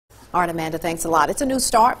All right, Amanda, thanks a lot. It's a new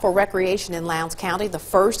start for recreation in Lowndes County. The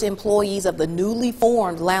first employees of the newly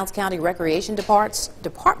formed Lowndes County Recreation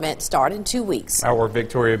Department start in 2 weeks. Our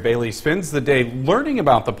Victoria Bailey spends the day learning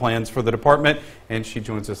about the plans for the department, and she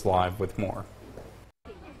joins us live with more.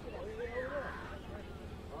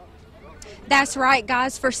 That's right,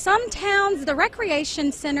 guys. For some towns, the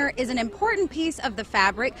recreation center is an important piece of the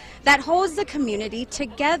fabric that holds the community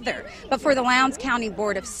together. But for the Lowndes County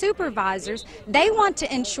Board of Supervisors, they want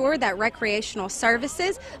to ensure that recreational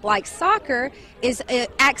services like soccer is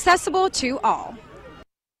accessible to all.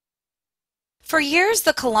 For years,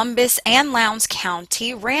 the Columbus and Lowndes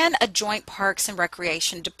County ran a joint parks and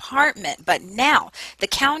recreation department, but now the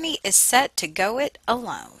county is set to go it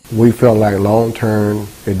alone. We felt like long term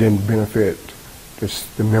it didn't benefit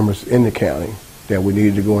the members in the county, that we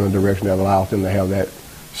needed to go in a direction that allows them to have that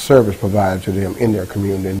service provided to them in their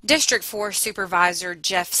community. District 4 Supervisor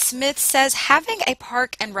Jeff Smith says having a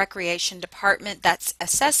park and recreation department that's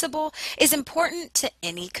accessible is important to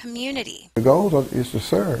any community. The goal is to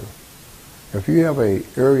serve. If you have an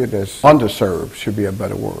area that's underserved, should be a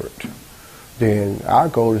better word, then our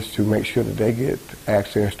goal is to make sure that they get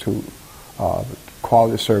access to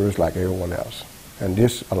quality service like everyone else. And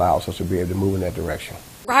this allows us to be able to move in that direction.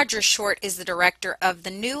 Roger Short is the director of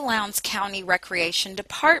the new Lowndes County Recreation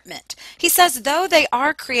Department. He says though they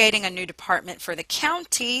are creating a new department for the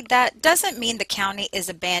county, that doesn't mean the county is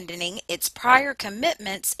abandoning its prior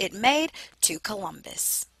commitments it made to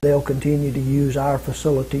Columbus. They'll continue to use our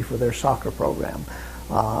facility for their soccer program.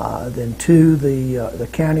 Then two, the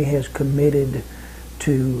county has committed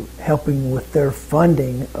to helping with their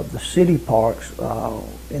funding of the city parks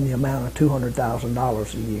in the amount of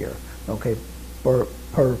 $200,000 a year, okay, per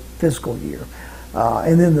fiscal year.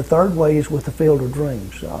 And then the third way is with the Field of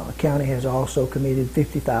Dreams. County has also committed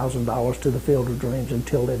 $50,000 to the Field of Dreams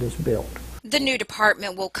until it is built. The new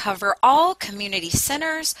department will cover all community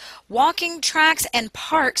centers, walking tracks, and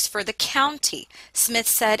parks for the county. Smith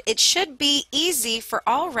said it should be easy for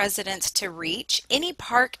all residents to reach any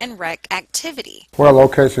park and rec activity. Well,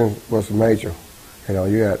 location was major. You know,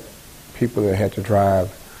 you had people that had to drive,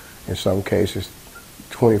 in some cases,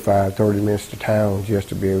 25, 30 minutes to town just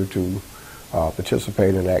to be able to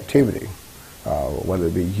participate in activity, whether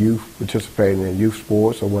it be youth participating in youth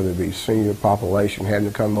sports or whether it be senior population having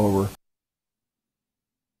to come over.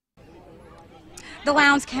 The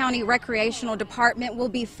Lowndes County Recreational Department will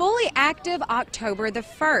be fully active October the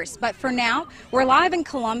 1st. But for now, we're live in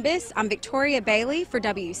Columbus. I'm Victoria Bailey for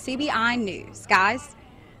WCBI News. Guys.